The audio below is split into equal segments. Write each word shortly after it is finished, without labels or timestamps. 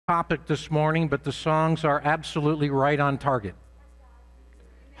topic this morning, but the songs are absolutely right on target.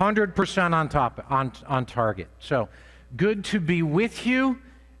 100% on target. So good to be with you.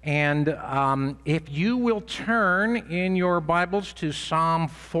 And if you will turn in your Bibles to Psalm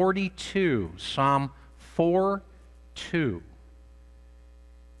 42, Psalm 4:2.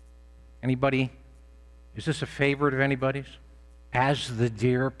 Anybody? Is this a favorite of anybody's? As the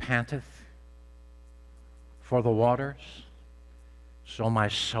deer panteth for the waters, so my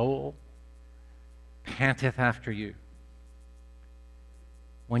soul panteth after you.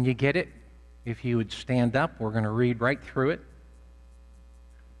 When you get it, if you would stand up, we're going to read right through it.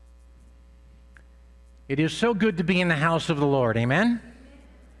 It is so good to be in the house of the Lord. Amen?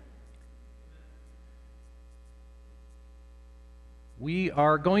 We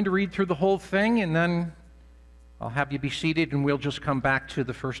are going to read through the whole thing, and then I'll have you be seated, and we'll just come back to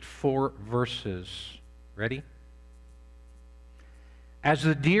the first 4 verses. Ready? As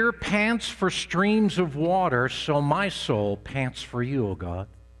the deer pants for streams of water, so my soul pants for you, O God.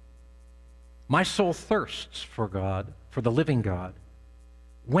 My soul thirsts for God, for the living God.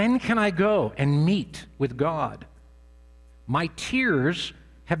 When can I go and meet with God? My tears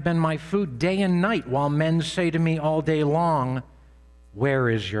have been my food day and night, while men say to me all day long, where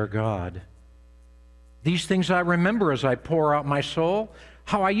is your God? These things I remember as I pour out my soul,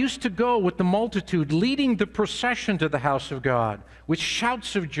 how I used to go with the multitude, leading the procession to the house of God, with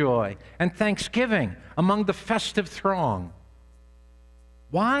shouts of joy and thanksgiving among the festive throng.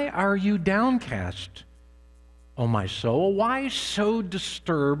 Why are you downcast, O my soul? Why so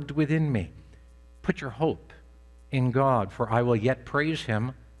disturbed within me? Put your hope in God, for I will yet praise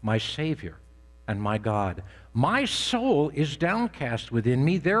him, my Savior and my God. My soul is downcast within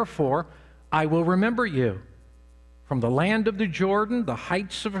me, therefore I will remember you. From the land of the Jordan, the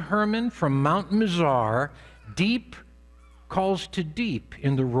heights of Hermon, from Mount Mizar, deep calls to deep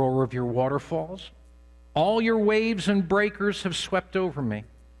in the roar of your waterfalls. All your waves and breakers have swept over me.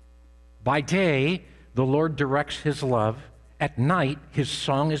 By day, the Lord directs his love. At night, his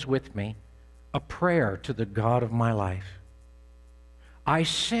song is with me, a prayer to the God of my life. I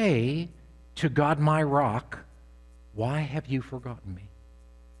say to God, my rock, why have you forgotten me?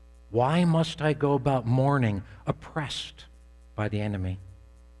 Why must I go about mourning, oppressed by the enemy?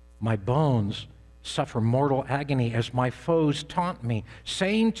 My bones suffer mortal agony as my foes taunt me,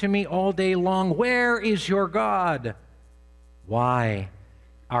 saying to me all day long, where is your God? Why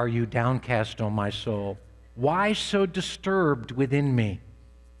are you downcast, O my soul? Why so disturbed within me?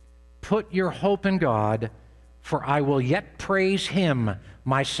 Put your hope in God, for I will yet praise him,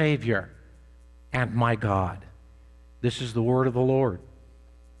 my Savior and my God. This is the word of the Lord.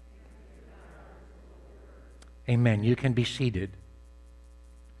 Amen. You can be seated.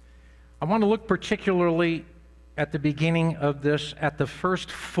 I want to look particularly at the beginning of this, at the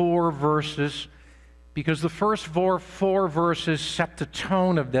first 4 verses, because the first four verses set the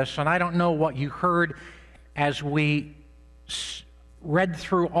tone of this, and I don't know what you heard as we read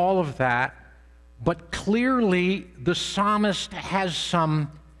through all of that, but clearly the psalmist has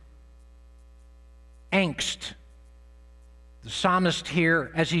some angst. The psalmist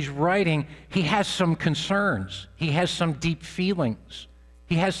here, as he's writing, he has some concerns. He has some deep feelings.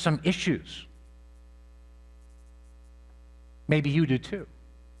 He has some issues. Maybe you do too.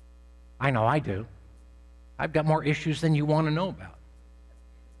 I know I do. I've got more issues than you want to know about.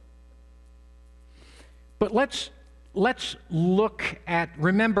 But let's look at,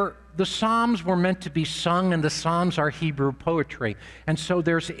 remember, the Psalms were meant to be sung, and the Psalms are Hebrew poetry. And so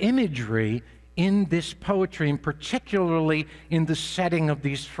there's imagery in this poetry, and particularly in the setting of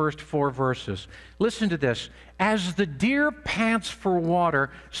these first 4 verses. Listen to this. As the deer pants for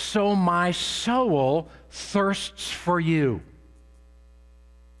water, so my soul thirsts for you.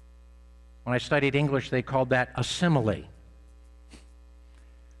 When I studied English, they called that a simile.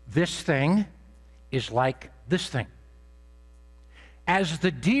 This thing is like this thing. As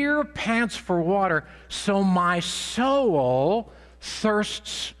the deer pants for water, so my soul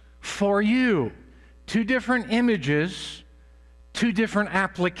thirsts for you. 2 different images, 2 different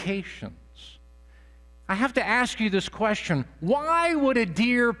applications. I have to ask you this question. Why would a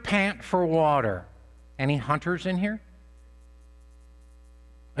deer pant for water? Any hunters in here?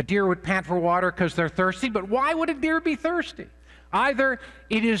 A deer would pant for water because they're thirsty, but why would a deer be thirsty? Either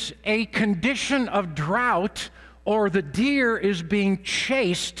it is a condition of drought, or the deer is being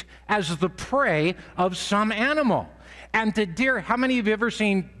chased as the prey of some animal. And the deer, how many of you have ever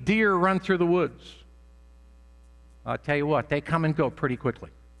seen deer run through the woods? I'll tell you what, they come and go pretty quickly.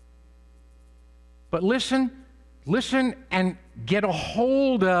 But listen and get a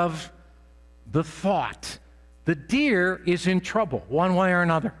hold of the thought The deer is in trouble one way or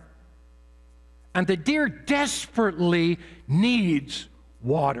another. And the deer desperately needs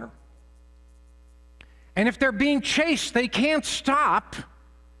water. And if they're being chased, they can't stop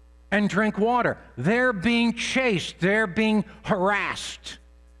and drink water. They're being chased, they're being harassed,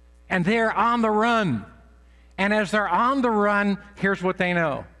 and they're on the run. And as they're on the run, here's what they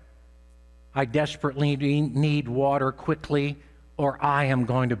know. I desperately need water quickly, or I am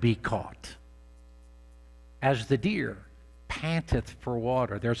going to be caught. As the deer panteth for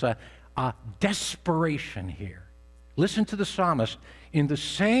water, there's a desperation here. Listen to the psalmist. In the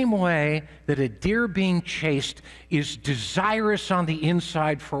same way that a deer being chased is desirous on the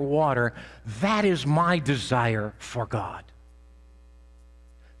inside for water, that is my desire for God.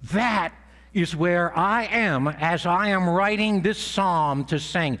 That is where I am as I am writing this psalm to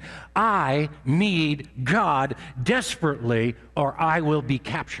sing. I need God desperately, or I will be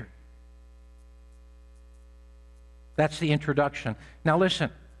captured. That's the introduction. Now listen,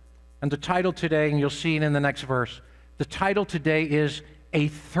 and the title today, and you'll see it in the next verse, the title today is A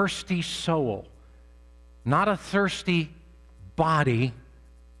Thirsty Soul. Not a thirsty body,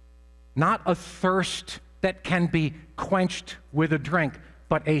 not a thirst that can be quenched with a drink,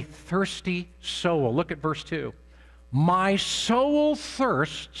 but a thirsty soul. Look at verse 2. My soul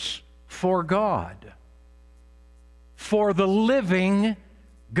thirsts for God, for the living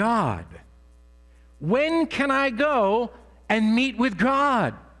God. When can I go and meet with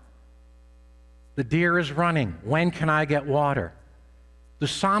God? The deer is running. When can I get water? The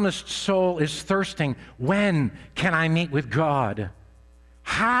psalmist's soul is thirsting. When can I meet with God?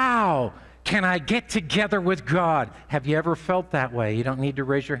 How can I get together with God? Have you ever felt that way? You don't need to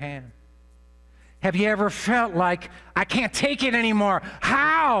raise your hand. Have you ever felt like, I can't take it anymore?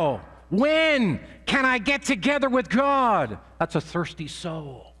 How? When can I get together with God? That's a thirsty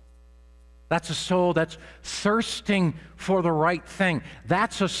soul. That's a soul that's thirsting for the right thing.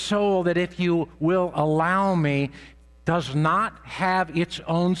 That's a soul that, if you will allow me, does not have its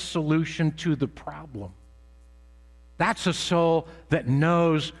own solution to the problem. That's a soul that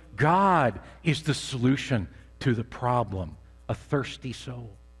knows God is the solution to the problem. A thirsty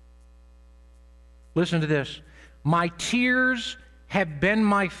soul. Listen to this. My tears have been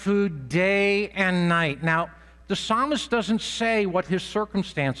my food day and night. Now, the psalmist doesn't say what his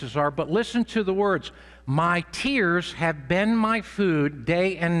circumstances are, but listen to the words. My tears have been my food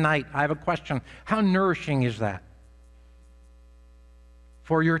day and night. I have a question. How nourishing is that?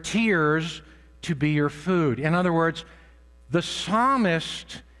 For your tears to be your food. In other words, the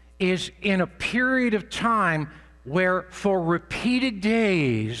psalmist is in a period of time where for repeated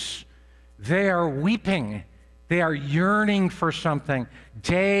days they are weeping, they are yearning for something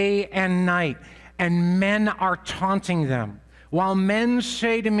day and night. And men are taunting them. While men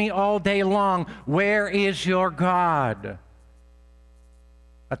say to me all day long, where is your God?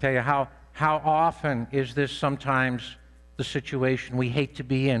 I'll tell you how often is this sometimes the situation we hate to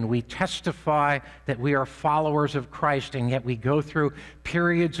be in. We testify that we are followers of Christ, and yet we go through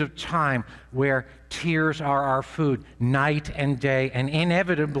periods of time where tears are our food, night and day. And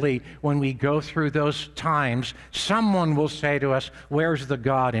inevitably, when we go through those times, someone will say to us, where's the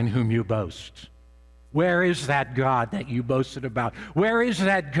God in whom you boast? Where is that God that you boasted about? Where is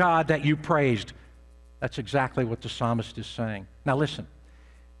that God that you praised? That's exactly what the psalmist is saying. Now listen,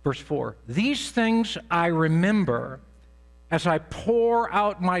 verse 4. These things I remember as I pour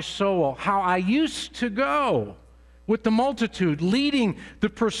out my soul, how I used to go with the multitude, leading the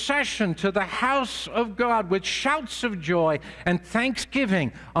procession to the house of God with shouts of joy and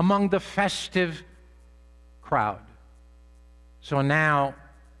thanksgiving among the festive crowd. So now,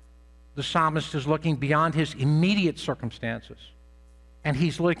 the psalmist is looking beyond his immediate circumstances, and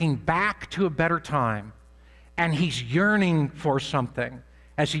he's looking back to a better time, and he's yearning for something.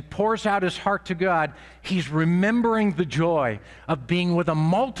 As he pours out his heart to God, he's remembering the joy of being with a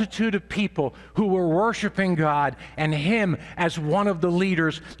multitude of people who were worshiping God, and him as one of the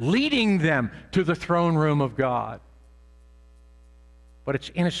leaders leading them to the throne room of God. But it's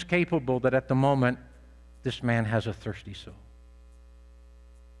inescapable that at the moment, this man has a thirsty soul.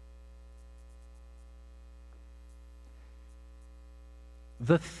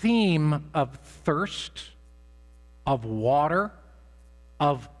 The theme of thirst, of water,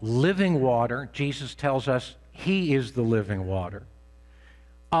 of living water, Jesus tells us he is the living water,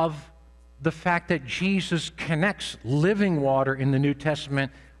 of the fact that Jesus connects living water in the New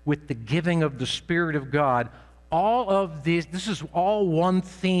Testament with the giving of the Spirit of God. All of these, this is all one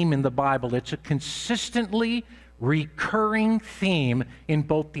theme in the Bible. It's a consistently recurring theme in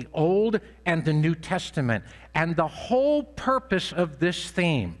both the Old and the New Testament. And the whole purpose of this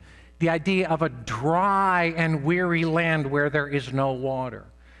theme, the idea of a dry and weary land where there is no water,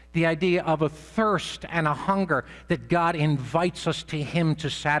 the idea of a thirst and a hunger that God invites us to Him to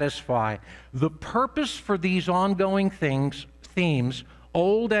satisfy. The purpose for these ongoing themes,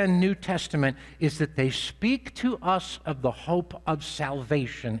 Old and New Testament, is that they speak to us of the hope of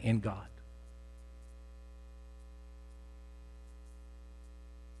salvation in God.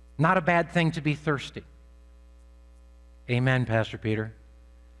 Not a bad thing to be thirsty. Amen, Pastor Peter.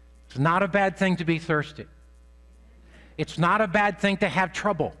 It's not a bad thing to be thirsty. It's not a bad thing to have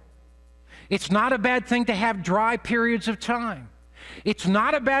trouble. It's not a bad thing to have dry periods of time. It's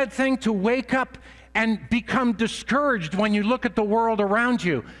not a bad thing to wake up and become discouraged when you look at the world around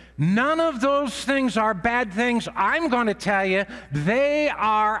you. None of those things are bad things. I'm going to tell you, they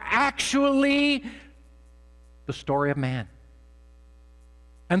are actually the story of man.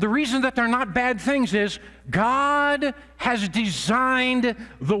 And the reason that they're not bad things is God has designed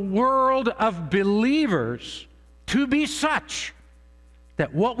the world of believers to be such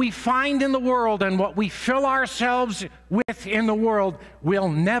that what we find in the world and what we fill ourselves with in the world will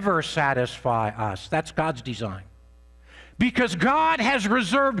never satisfy us. That's God's design. Because God has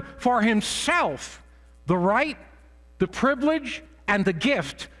reserved for Himself the right, the privilege, and the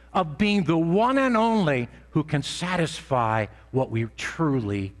gift of being the one and only who can satisfy what we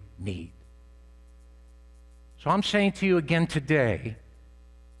truly need. So I'm saying to you again today,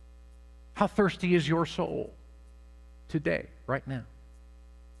 how thirsty is your soul today, right now?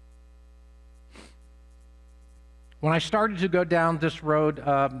 When I started to go down this road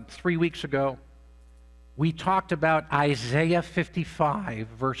 3 weeks ago, we talked about Isaiah 55,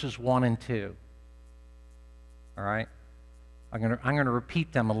 verses 1 and 2. All right? I'm going to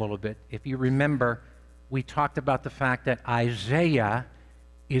repeat them a little bit. If you remember, we talked about the fact that Isaiah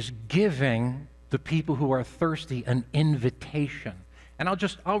is giving the people who are thirsty an invitation. And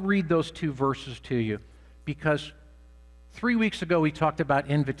I'll read those two verses to you, because 3 weeks ago we talked about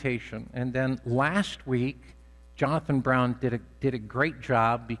invitation, and then last week Jonathan Brown did a great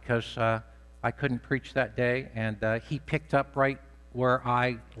job, because I couldn't preach that day, and he picked up right where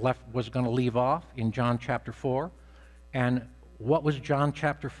I was going to leave off in John chapter 4. And what was John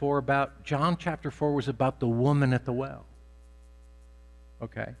chapter 4 about? John chapter 4 was about the woman at the well.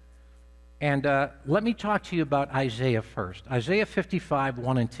 Okay? And let me talk to you about Isaiah first. Isaiah 55,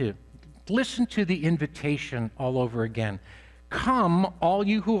 1 and 2. Listen to the invitation all over again. Come, all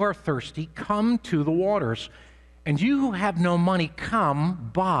you who are thirsty, come to the waters. And you who have no money, come,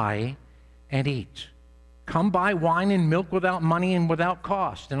 buy and eat. Come buy wine and milk without money and without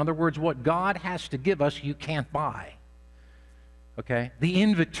cost. In other words, what God has to give us, you can't buy. Okay? The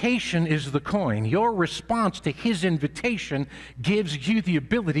invitation is the coin. Your response to His invitation gives you the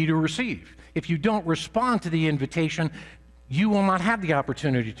ability to receive. If you don't respond to the invitation, you will not have the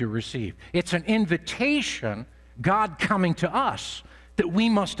opportunity to receive. It's an invitation, God coming to us, that we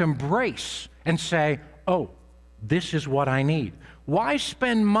must embrace and say, oh, this is what I need. Why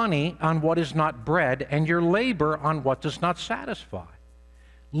spend money on what is not bread and your labor on what does not satisfy?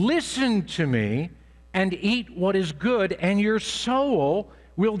 Listen to me and eat what is good, and your soul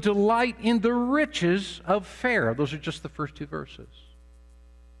will delight in the riches of fare. Those are just the first two verses.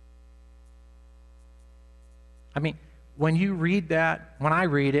 I mean, when you read that, when I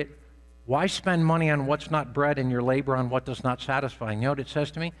read it, why spend money on what's not bread and your labor on what does not satisfy? You know what it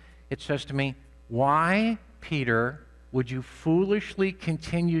says to me? It says to me, why, Peter, would you foolishly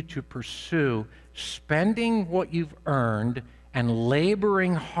continue to pursue spending what you've earned and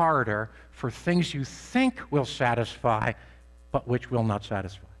laboring harder for things you think will satisfy, but which will not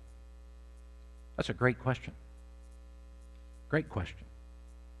satisfy? That's a great question. Great question.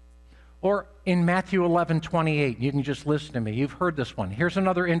 Or in Matthew 11:28, you can just listen to me. You've heard this one. Here's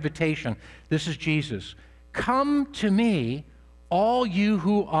another invitation. This is Jesus. Come to me, all you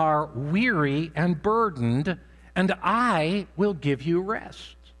who are weary and burdened, and I will give you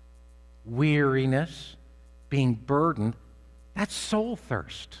rest. Weariness, being burdened, that's soul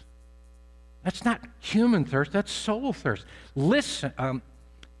thirst. That's not human thirst, that's soul thirst. Listen,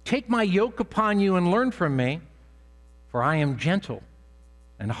 take my yoke upon you and learn from me, for I am gentle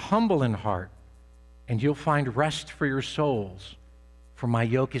and humble in heart, and you'll find rest for your souls, for my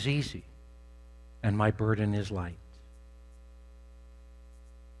yoke is easy and my burden is light.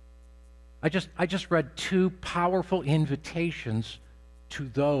 I just read two powerful invitations to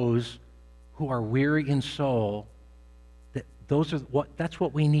those who are weary in soul. That's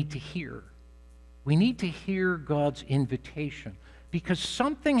what we need to hear. We need to hear God's invitation, because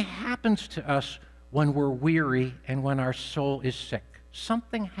something happens to us when we're weary and when our soul is sick.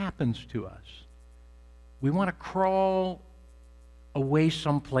 Something happens to us. We want to crawl away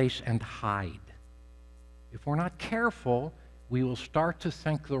someplace and hide. If we're not careful, we will start to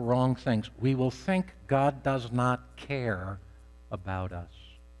think the wrong things. We will think God does not care about us.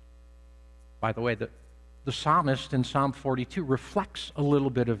 By the way, the psalmist in Psalm 42 reflects a little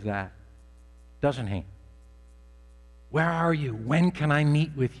bit of that, doesn't he? Where are you? When can I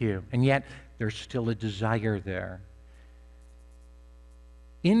meet with you? And yet, there's still a desire there.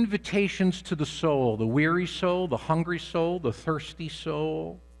 Invitations to the soul, the weary soul, the hungry soul, the thirsty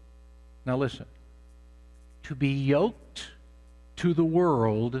soul. Now listen, to be yoked to the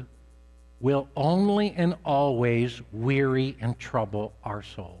world will only and always weary and trouble our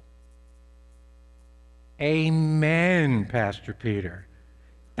soul. Amen, Pastor Peter.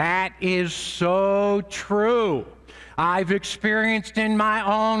 That is so true. I've experienced in my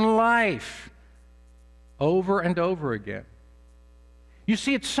own life over and over again. You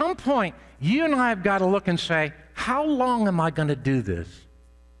see, at some point, you and I have got to look and say, how long am I going to do this?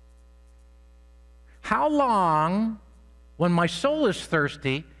 How long, when my soul is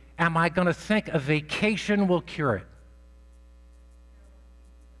thirsty, am I going to think a vacation will cure it?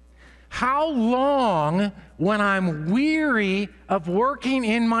 How long, when I'm weary of working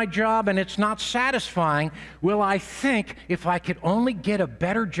in my job and it's not satisfying, will I think if I could only get a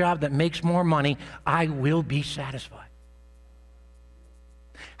better job that makes more money, I will be satisfied?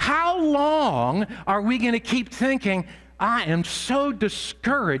 How long are we going to keep thinking, I am so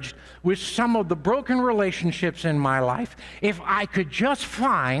discouraged with some of the broken relationships in my life. If I could just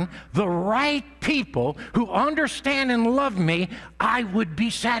find the right people who understand and love me, I would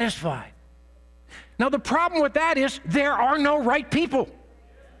be satisfied. Now, the problem with that is there are no right people.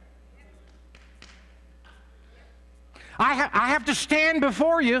 I have to stand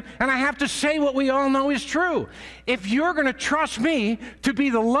before you and I have to say what we all know is true. If you're going to trust me to be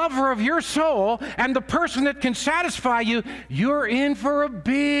the lover of your soul and the person that can satisfy you, you're in for a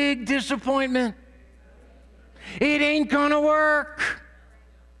big disappointment. It ain't going to work.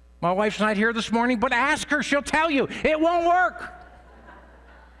 My wife's not here this morning, but ask her, she'll tell you, it won't work.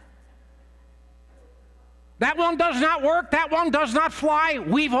 That one does not work. That one does not fly.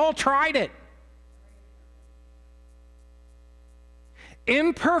 We've all tried it.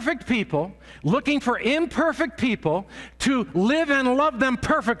 Imperfect people looking for imperfect people to live and love them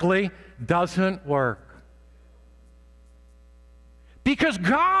perfectly doesn't work. Because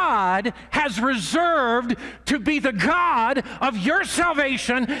God has reserved to be the God of your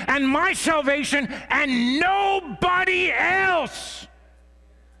salvation and my salvation and nobody else.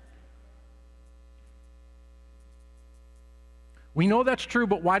 We know that's true,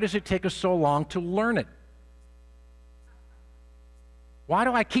 but why does it take us so long to learn it? Why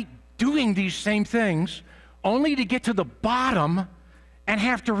do I keep doing these same things only to get to the bottom and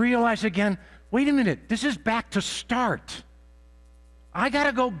have to realize again, wait a minute, this is back to start. I got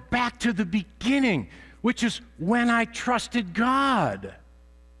to go back to the beginning, which is when I trusted God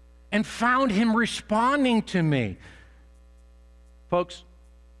and found Him responding to me. Folks,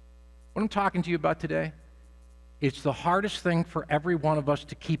 what I'm talking to you about today, it's the hardest thing for every one of us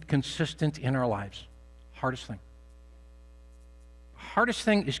to keep consistent in our lives. Hardest thing. Hardest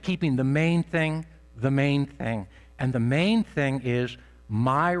thing is keeping the main thing the main thing. And the main thing is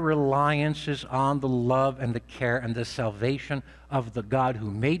my reliance is on the love and the care and the salvation of the God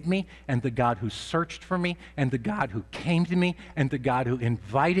who made me and the God who searched for me and the God who came to me and the God who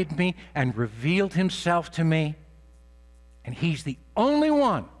invited me and revealed Himself to me. And He's the only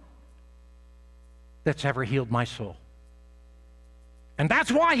one that's ever healed my soul. And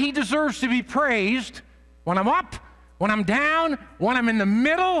that's why He deserves to be praised when I'm up, when I'm down, when I'm in the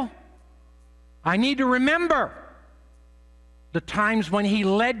middle. I need to remember the times when He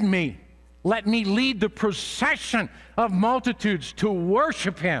led me, let me lead the procession of multitudes to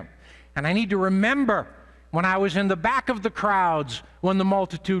worship Him. And I need to remember when I was in the back of the crowds when the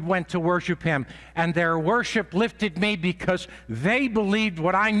multitude went to worship Him, and their worship lifted me because they believed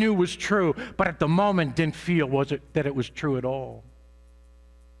what I knew was true, but at the moment didn't feel that it was true at all.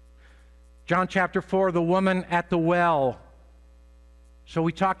 John chapter 4, the woman at the well. So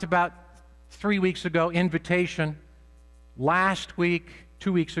we talked about 3 weeks ago, invitation. Last week,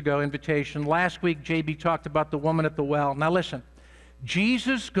 2 weeks ago, invitation. Last week, JB talked about the woman at the well. Now listen,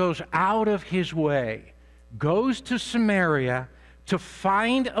 Jesus goes out of His way, goes to Samaria to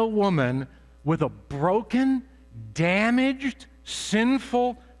find a woman with a broken, damaged,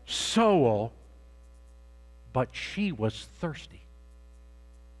 sinful soul, but she was thirsty.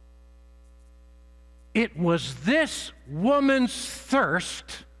 It was this woman's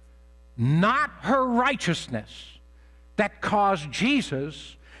thirst, not her righteousness, that caused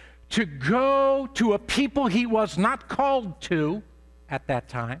Jesus to go to a people He was not called to at that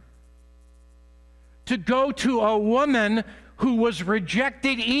time. To go to a woman who was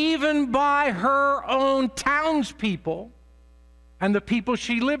rejected even by her own townspeople and the people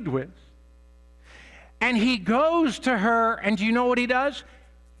she lived with. And he goes to her, and do you know what he does?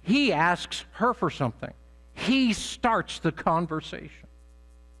 He asks her for something. He starts the conversation.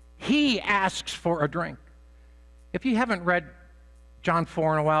 He asks for a drink. If you haven't read John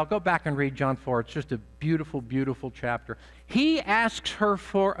 4 in a while, go back and read John 4. It's just a beautiful, beautiful chapter. He asks her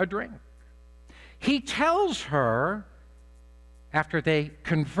for a drink. He tells her, after they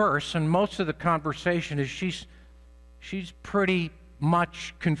converse, and most of the conversation is she's pretty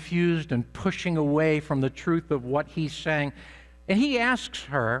much confused and pushing away from the truth of what he's saying. And he asks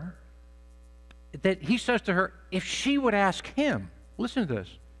her, that he says to her, if she would ask him, listen to this,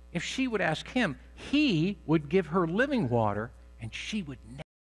 if she would ask him, he would give her living water, and she would never.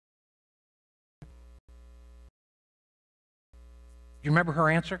 Do you remember her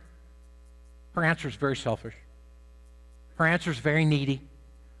answer? Her answer is very selfish. Her answer is very needy.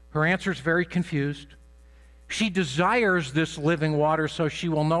 Her answer is very confused. She desires this living water so she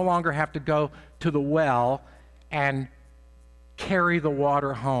will no longer have to go to the well and carry the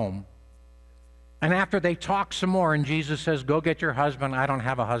water home. And after they talk some more, and Jesus says, go get your husband. I don't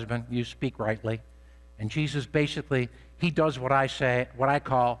have a husband. You speak rightly. And Jesus basically, he does what I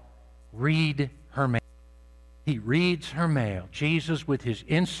call read her mail. He reads her mail. Jesus, with his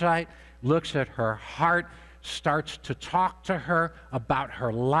insight, looks at her heart, starts to talk to her about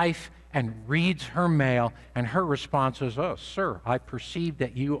her life, and reads her mail. And her response is, oh, sir, I perceive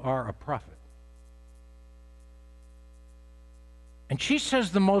that you are a prophet. And she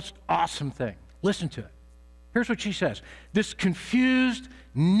says the most awesome thing. Listen to it. Here's what she says. This confused,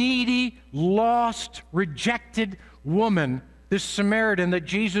 needy, lost, rejected woman, this Samaritan that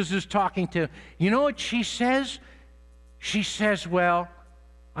Jesus is talking to, you know what she says? She says, well,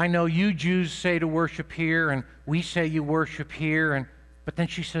 I know you Jews say to worship here, and we say you worship here, but then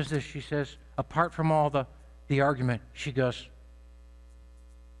she says this, she says, apart from all the argument, she goes,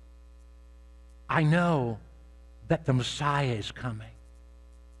 I know that the Messiah is coming.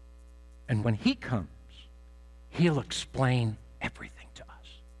 And when he comes, he'll explain everything to us.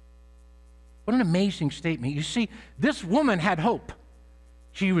 What an amazing statement. You see, this woman had hope.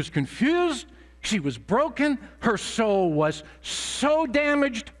 She was confused. She was broken. Her soul was so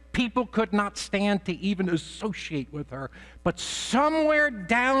damaged, people could not stand to even associate with her. But somewhere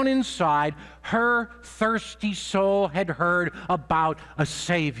down inside, her thirsty soul had heard about a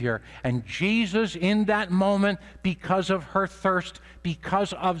Savior. And Jesus, in that moment, because of her thirst,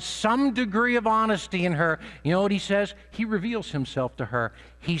 because of some degree of honesty in her, you know what he says? He reveals himself to her.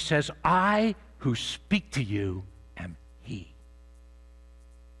 He says, I who speak to you am he.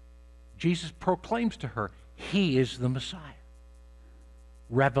 Jesus proclaims to her, he is the Messiah.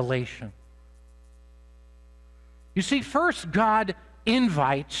 Revelation. You see, first God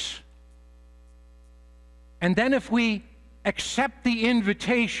invites, and then if we accept the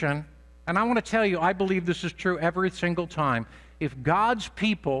invitation, and I want to tell you, I believe this is true every single time, if God's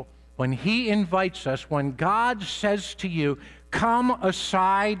people, when he invites us, when God says to you, come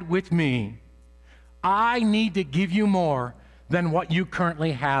aside with me, I need to give you more than what you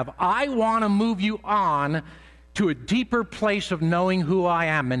currently have. I want to move you on to a deeper place of knowing who I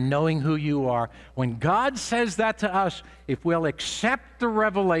am and knowing who you are. When God says that to us, if we'll accept the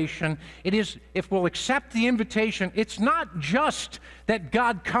revelation, if we'll accept the invitation, it's not just that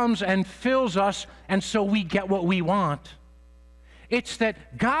God comes and fills us and so we get what we want. It's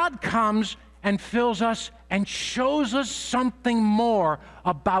that God comes and fills us and shows us something more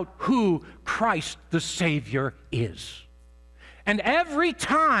about who Christ the Savior is. And every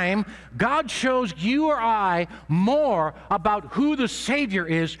time God shows you or I more about who the Savior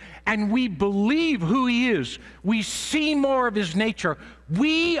is, and we believe who he is, we see more of his nature,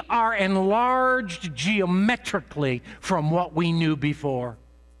 we are enlarged geometrically from what we knew before.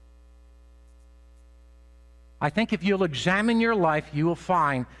 I think if you'll examine your life, you will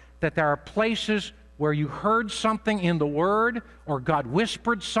find that there are places where you heard something in the Word, or God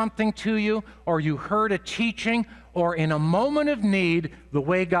whispered something to you, or you heard a teaching, or in a moment of need, the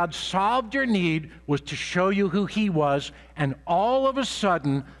way God solved your need was to show you who he was, and all of a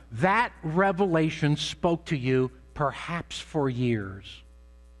sudden, that revelation spoke to you perhaps for years.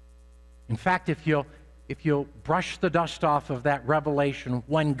 In fact, if you'll brush the dust off of that revelation,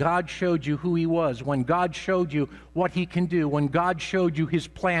 when God showed you who he was, when God showed you what he can do, when God showed you his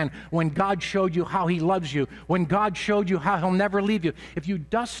plan, when God showed you how he loves you, when God showed you how he'll never leave you, if you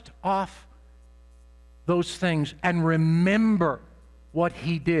dust off those things and remember what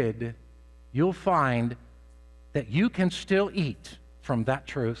he did, you'll find that you can still eat from that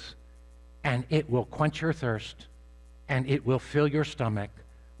truth, and it will quench your thirst, and it will fill your stomach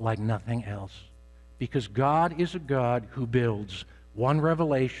like nothing else. Because God is a God who builds one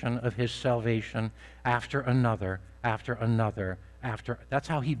revelation of his salvation after another, after another, after. That's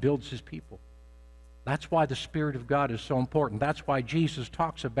how he builds his people. That's why the Spirit of God is so important. That's why Jesus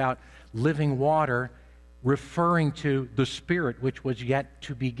talks about living water, referring to the Spirit which was yet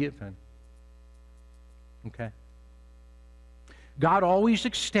to be given. Okay? God always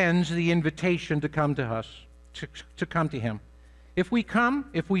extends the invitation to come to us, to come to him. If we come,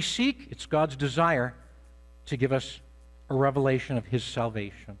 if we seek, it's God's desire to give us a revelation of his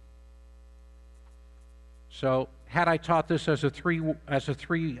salvation. So, had I taught this as a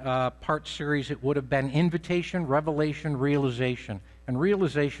three-part series, it would have been invitation, revelation, realization. And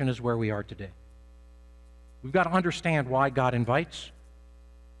realization is where we are today. We've got to understand why God invites.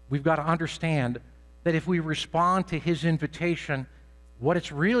 We've got to understand that if we respond to his invitation, what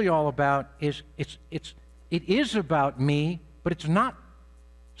it's really all about is it is about me, but it's not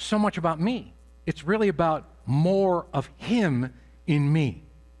so much about me. It's really about more of him in me.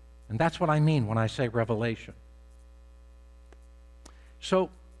 And that's what I mean when I say revelation.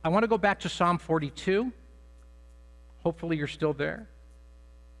 So I want to go back to Psalm 42. Hopefully you're still there.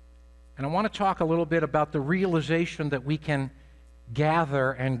 And I want to talk a little bit about the realization that we can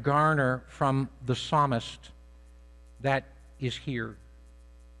gather and garner from the psalmist that is here.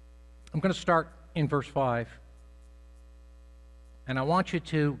 I'm going to start in verse 5. And I want you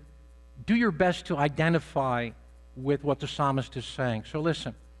to do your best to identify with what the psalmist is saying. So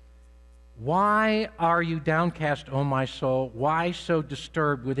listen. Why are you downcast, O my soul? Why so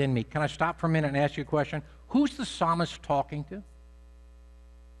disturbed within me? Can I stop for a minute and ask you a question? Who's the psalmist talking to?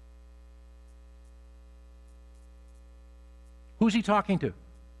 Who's he talking to?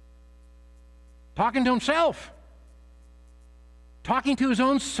 Talking to himself. Talking to his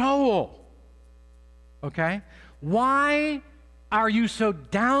own soul. Okay? Why are you so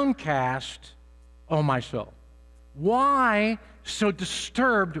downcast, O my soul? Why so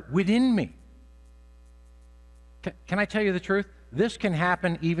disturbed within me? Can I tell you the truth? This can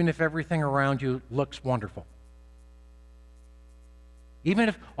happen even if everything around you looks wonderful. Even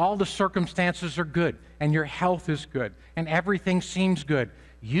if all the circumstances are good and your health is good and everything seems good,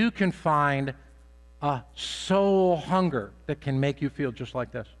 you can find a soul hunger that can make you feel just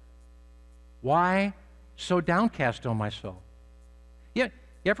like this. Why so downcast, O my soul? You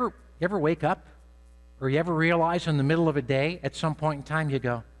ever wake up or you ever realize in the middle of a day at some point in time you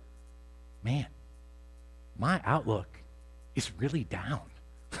go, man, my outlook is really down.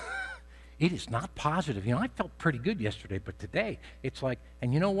 It is not positive. You know, I felt pretty good yesterday, but today it's like,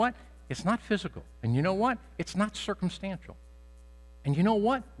 and you know what? It's not physical. And you know what? It's not circumstantial. And you know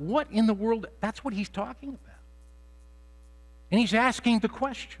what? What in the world? That's what he's talking about. And he's asking the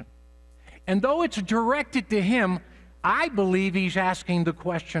question. And though it's directed to him, I believe he's asking the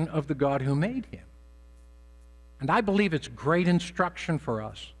question of the God who made him. And I believe it's great instruction for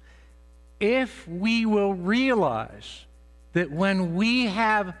us. If we will realize that when we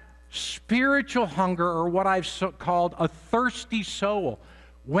have spiritual hunger, or what I've called a thirsty soul,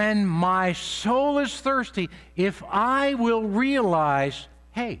 when my soul is thirsty, if I will realize,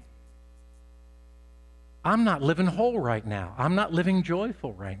 hey, I'm not living whole right now. I'm not living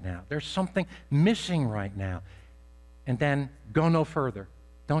joyful right now. There's something missing right now. And then go no further.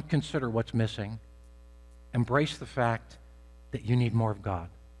 Don't consider what's missing. Embrace the fact that you need more of God.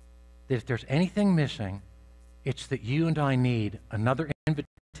 That if there's anything missing, it's that you and I need another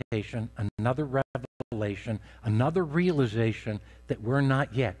invitation, another revelation, another realization that we're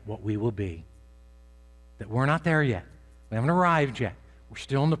not yet what we will be. That we're not there yet. We haven't arrived yet. We're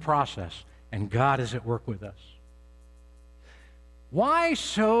still in the process, and God is at work with us. Why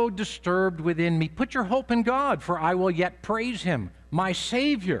so disturbed within me? Put your hope in God, for I will yet praise him, my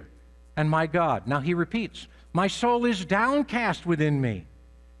Savior and my God. Now he repeats, my soul is downcast within me.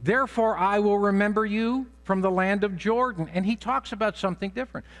 Therefore I will remember you from the land of Jordan. And he talks about something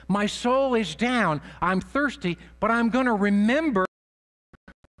different. My soul is down, I'm thirsty, but I'm going to remember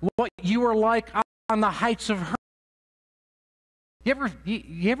what you were like on the heights of Hermon.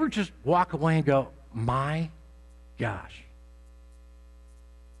 You ever just walk away and go, my gosh,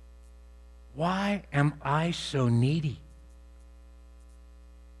 why am I so needy?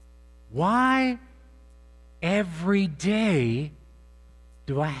 Why every day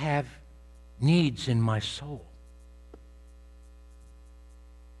do I have needs in my soul?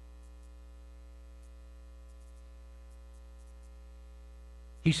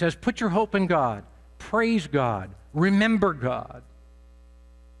 He says, put your hope in God, praise God, remember God.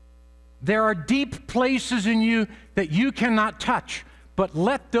 There are deep places in you that you cannot touch but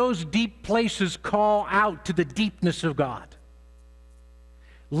let those deep places call out to the deepness of God.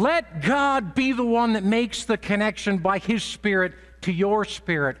 Let God be the one that makes the connection by His Spirit to your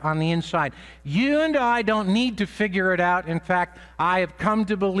spirit on the inside. You and I don't need to figure it out. In fact, I have come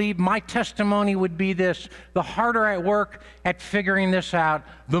to believe my testimony would be this: the harder I work at figuring this out,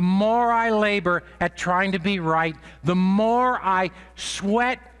 the more I labor at trying to be right, the more I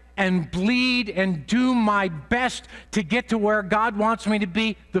sweat and bleed and do my best to get to where God wants me to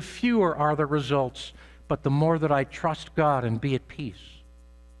be, the fewer are the results. But the more that I trust God and be at peace,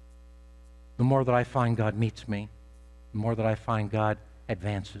 the more that I find God meets me, the more that I find God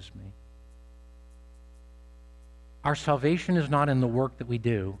advances me. Our salvation is not in the work that we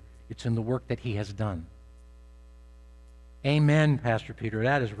do, it's in the work that He has done. Amen, Pastor Peter.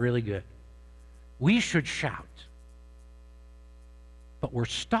 That is really good. We should shout, but we're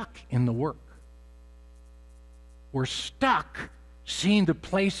stuck in the work. We're stuck seeing the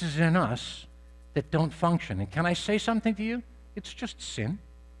places in us that don't function. And can I say something to you? It's just sin.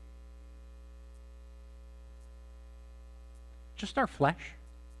 Just our flesh.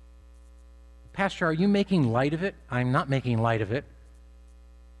 Pastor, are you making light of it? I'm not making light of it.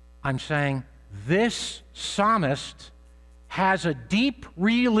 I'm saying this psalmist has a deep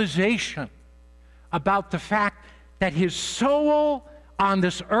realization about the fact that his soul on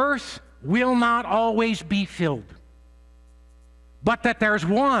this earth will not always be filled, but that there's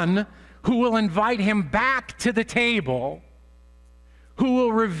one who will invite him back to the table, who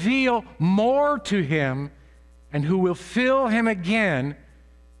will reveal more to him, and who will fill him again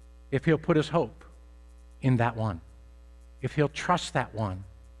if he'll put his hope in that one, if he'll trust that one,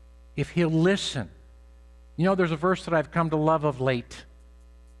 if he'll listen. You know, there's a verse that I've come to love of late.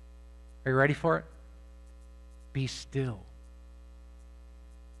 Are you ready for it? Be still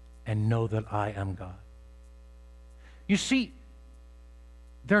and know that I am God. You see,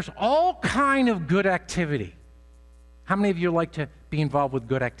 there's all kind of good activity. How many of you like to be involved with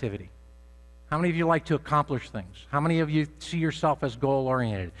good activity? How many of you like to accomplish things? How many of you see yourself as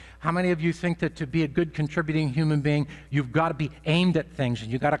goal-oriented? How many of you think that to be a good contributing human being, you've got to be aimed at things, and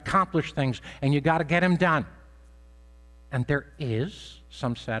you've got to accomplish things, and you've got to get them done? And there is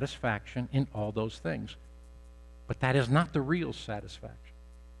some satisfaction in all those things. But that is not the real satisfaction.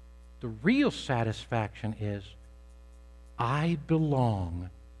 The real satisfaction is, I belong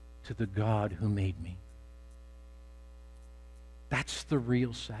to the God who made me. That's the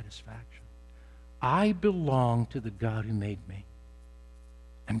real satisfaction. I belong to the God who made me.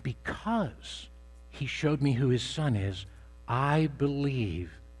 And because He showed me who His Son is, I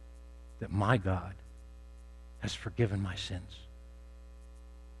believe that my God has forgiven my sins.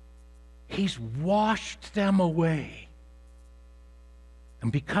 He's washed them away.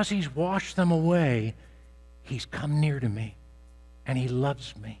 And because He's washed them away, He's come near to me, and He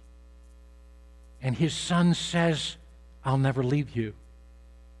loves me. And His Son says, I'll never leave you,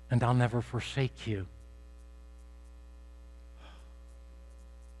 and I'll never forsake you.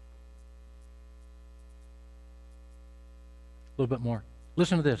 A little bit more.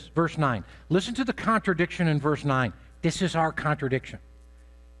 Listen to this, verse 9. Listen to the contradiction in verse 9. This is our contradiction.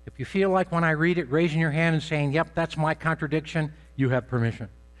 If you feel like when I read it, raising your hand and saying, yep, that's my contradiction, you have permission.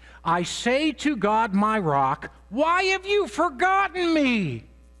 I say to God, my rock, why have you forgotten me?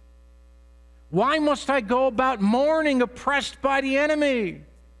 Why must I go about mourning, oppressed by the enemy?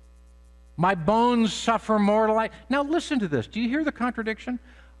 My bones suffer mortal. Now listen to this. Do you hear the contradiction?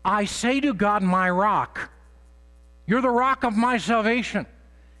 I say to God, my rock. You're the rock of my salvation.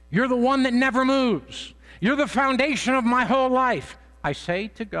 You're the one that never moves. You're the foundation of my whole life. I say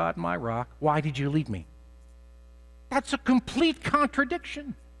to God, my rock, why did you leave me? That's a complete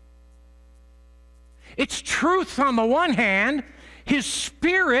contradiction. It's truth on the one hand. His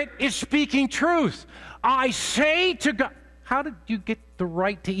Spirit is speaking truth. I say to God. How did you get the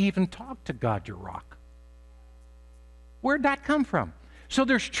right to even talk to God, your rock? Where'd that come from? So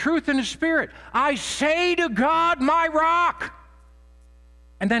there's truth in His Spirit. I say to God, my rock.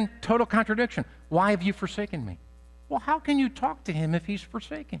 And then total contradiction. Why have you forsaken me? Well, how can you talk to Him if He's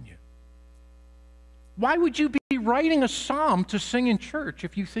forsaken you? Why would you be writing a psalm to sing in church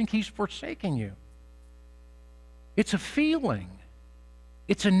if you think He's forsaken you? It's a feeling.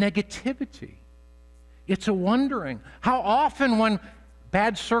 It's a negativity. It's a wondering. How often when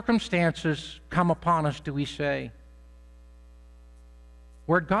bad circumstances come upon us do we say,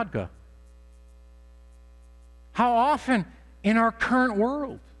 where'd God go? How often in our current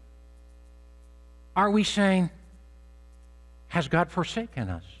world are we saying, has God forsaken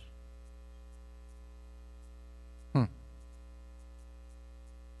us?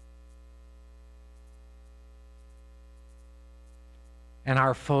 and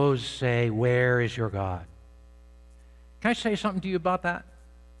our foes say, "Where is your God?" Can I say something to you about that?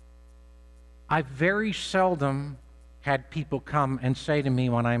 I very seldom had people come and say to me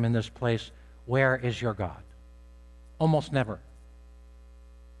when I'm in this place, "Where is your God?" Almost never.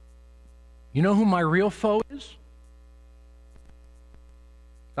 You know who my real foe is?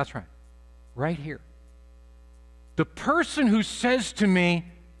 That's right. Right here. The person who says to me,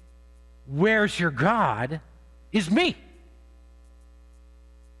 "Where's your God?" is me.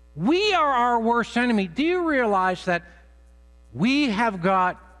 We are our worst enemy. Do you realize that we have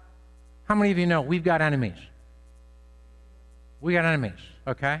got, how many of you know we've got enemies? We got enemies,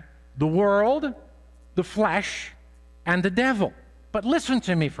 okay? The world, the flesh, and the devil. But listen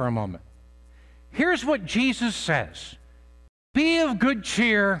to me for a moment. Here's what Jesus says. Be of good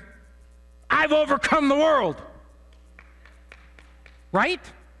cheer. I've overcome the world. Right?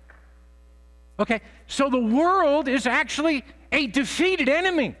 Okay, so the world is actually a defeated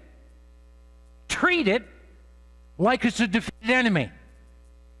enemy. Treat it like it's a defeated enemy.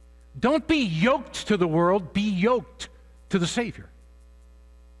 Don't be yoked to the world, be yoked to the Savior.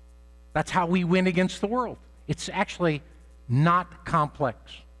 That's how we win against the world. It's actually not complex.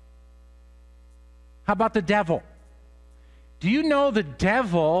 How about the devil? Do you know the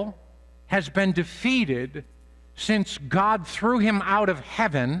devil has been defeated since God threw him out of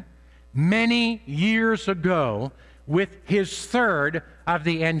heaven many years ago with his third of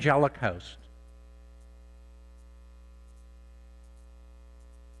the angelic host?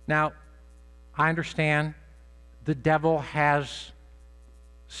 Now, I understand the devil has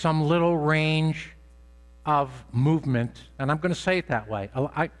some little range of movement, and I'm going to say it that way.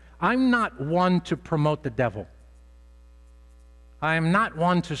 I'm not one to promote the devil. I am not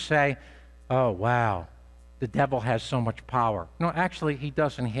one to say, "Oh, wow, the devil has so much power." No, actually, he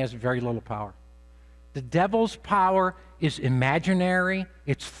doesn't. He has very little power. The devil's power is imaginary,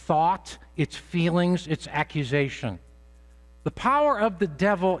 it's thought, it's feelings, it's accusation. The power of the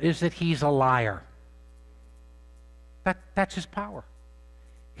devil is that he's a liar. That's his power.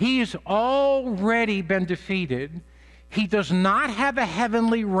 He has already been defeated. He does not have a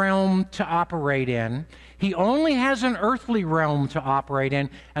heavenly realm to operate in. He only has an earthly realm to operate in,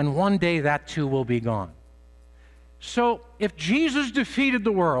 and one day that too will be gone. So if Jesus defeated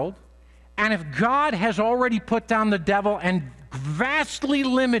the world, and if God has already put down the devil and vastly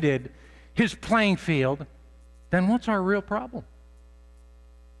limited his playing field, then what's our real problem?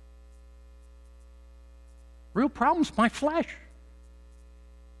 Real problem's my flesh.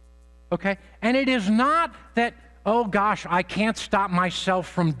 Okay? And it is not that, oh gosh, I can't stop myself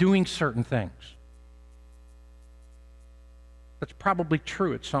from doing certain things. That's probably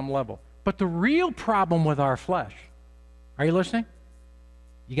true at some level. But the real problem with our flesh, are you listening?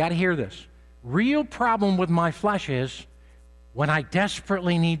 You got to hear this. Real problem with my flesh is when I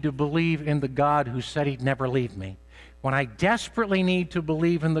desperately need to believe in the God who said he'd never leave me, when I desperately need to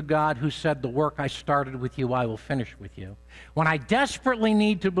believe in the God who said, "The work I started with you, I will finish with you," when I desperately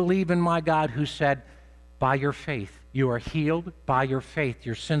need to believe in my God who said, "By your faith, you are healed. By your faith,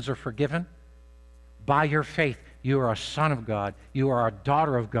 your sins are forgiven. By your faith, you are a son of God. You are a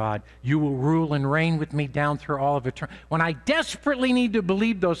daughter of God. You will rule and reign with me down through all of eternity." When I desperately need to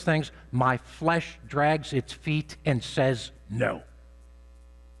believe those things, my flesh drags its feet and says no.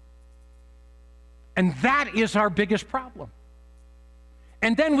 And that is our biggest problem.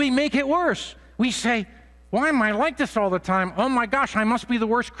 And then we make it worse. We say, "Why am I like this all the time? Oh my gosh, I must be the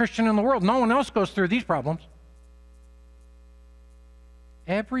worst Christian in the world. No one else goes through these problems."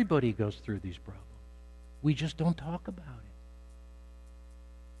 Everybody goes through these problems. We just don't talk about it.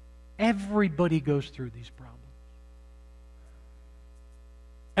 Everybody goes through these problems.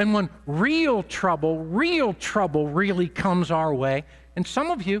 And when real trouble really comes our way, and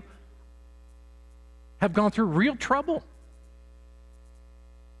some of you have gone through real trouble.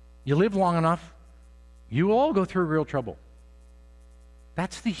 You live long enough, you all go through real trouble.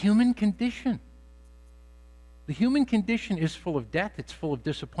 That's the human condition. The human condition is full of death, it's full of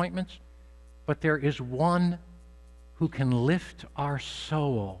disappointments, but there is one who can lift our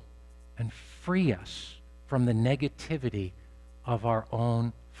soul and free us from the negativity of our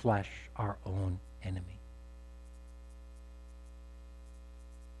own flesh, our own enemy.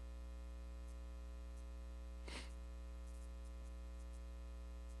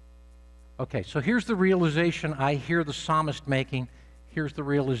 Okay, so here's the realization I hear the psalmist making. Here's the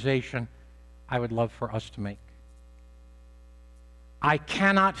realization I would love for us to make. I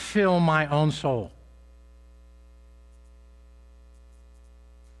cannot fill my own soul.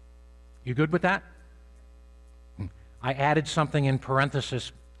 You good with that? I added something in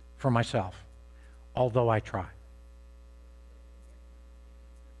parenthesis for myself, although I try.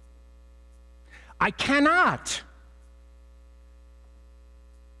 I cannot.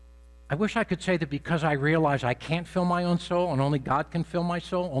 I wish I could say that because I realize I can't fill my own soul and only God can fill my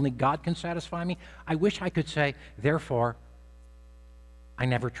soul, only God can satisfy me. I wish I could say, therefore, I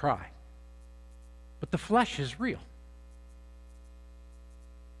never try. But the flesh is real.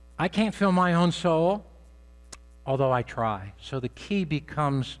 I can't fill my own soul, although I try. So the key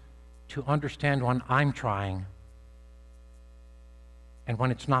becomes to understand when I'm trying and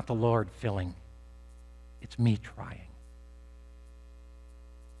when it's not the Lord filling, it's me trying.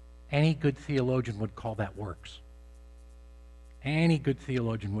 Any good theologian would call that works. Any good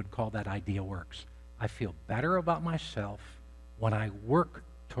theologian would call that idea works. I feel better about myself when I work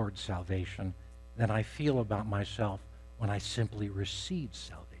towards salvation than I feel about myself when I simply receive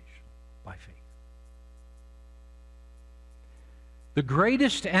salvation by faith. The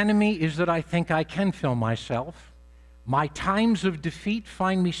greatest enemy is that I think I can fill myself. My times of defeat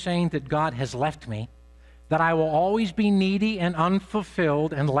find me saying that God has left me, that I will always be needy and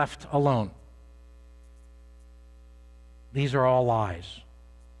unfulfilled and left alone. These are all lies.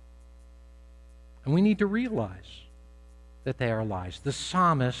 And we need to realize that they are lies. The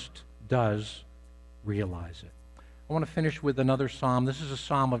psalmist does realize it. I want to finish with another psalm. This is a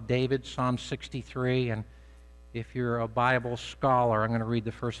psalm of David, Psalm 63. And if you're a Bible scholar, I'm going to read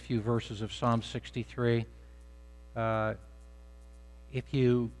the first few verses of Psalm 63. If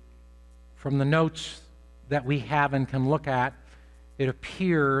you, from the notes that we have and can look at, it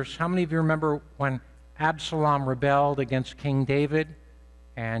appears, how many of you remember when Absalom rebelled against King David,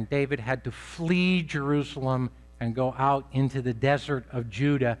 and David had to flee Jerusalem and go out into the desert of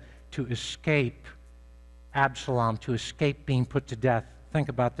Judah to escape Absalom, to escape being put to death? Think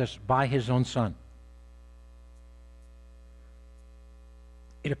about this, by his own son.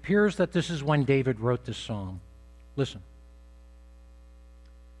 It appears that this is when David wrote this psalm. Listen.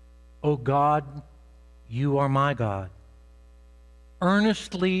 O God, you are my God.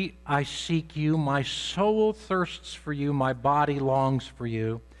 Earnestly I seek you. My soul thirsts for you. My body longs for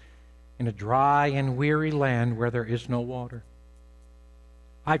you in a dry and weary land where there is no water.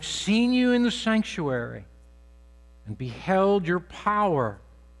 I've seen you in the sanctuary and beheld your power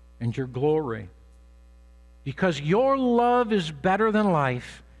and your glory. Because your love is better than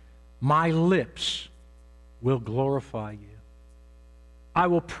life, my lips will glorify you. I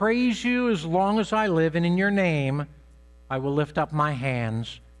will praise you as long as I live, and in your name I will lift up my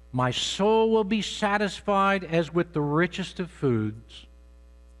hands. My soul will be satisfied as with the richest of foods.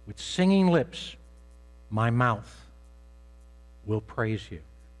 With singing lips, my mouth will praise you.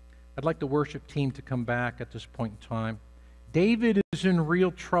 I'd like the worship team to come back at this point in time. David is in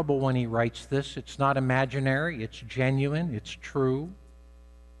real trouble when he writes this. It's not imaginary, it's genuine, it's true.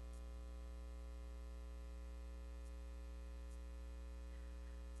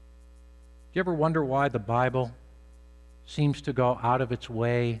 Do you ever wonder why the Bible seems to go out of its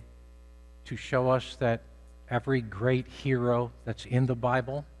way to show us that every great hero that's in the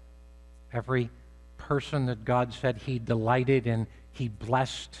Bible, every person that God said he delighted in, he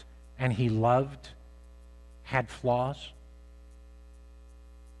blessed, and he loved, had flaws?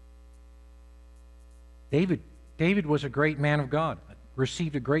 David was a great man of God,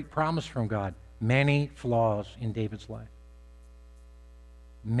 received a great promise from God. Many flaws in David's life.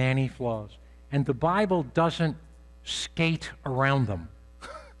 Many flaws. And the Bible doesn't skate around them.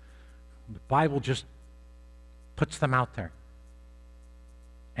 The Bible just puts them out there.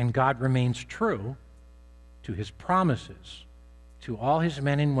 And God remains true to his promises to all his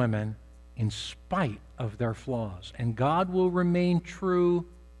men and women in spite of their flaws. And God will remain true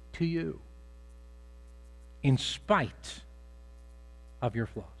to you in spite of your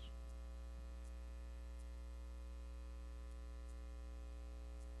flaws.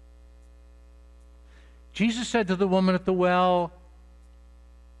 Jesus said to the woman at the well,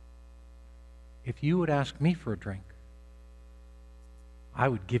 if you would ask me for a drink, I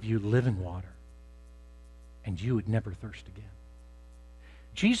would give you living water, and you would never thirst again.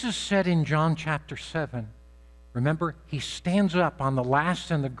 Jesus said in John chapter 7, remember, he stands up on the last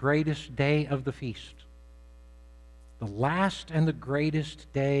and the greatest day of the feast. The last and the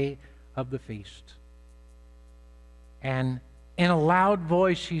greatest day of the feast. And in a loud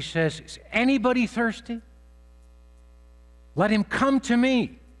voice, he says, is anybody thirsty? Let him come to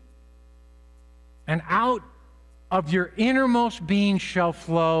me. And out of your innermost being shall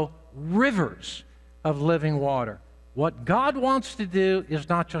flow rivers of living water. What God wants to do is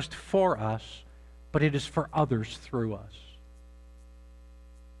not just for us, but it is for others through us.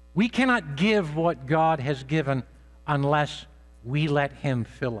 We cannot give what God has given unless we let him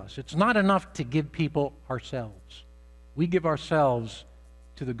fill us. It's not enough to give people ourselves. We give ourselves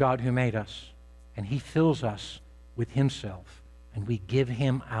to the God who made us, and he fills us with himself, and we give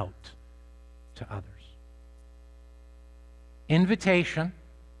him out to others. Invitation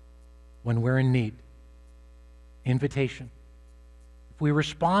when we're in need. Invitation. If we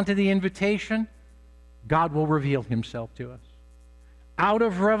respond to the invitation, God will reveal himself to us. Out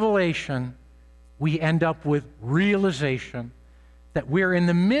of revelation, we end up with realization that we're in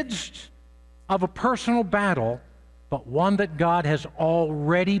the midst of a personal battle, but one that God has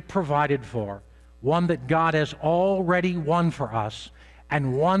already provided for, one that God has already won for us,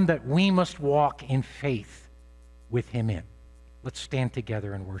 and one that we must walk in faith with him in. Let's stand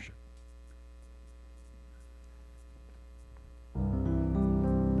together and worship.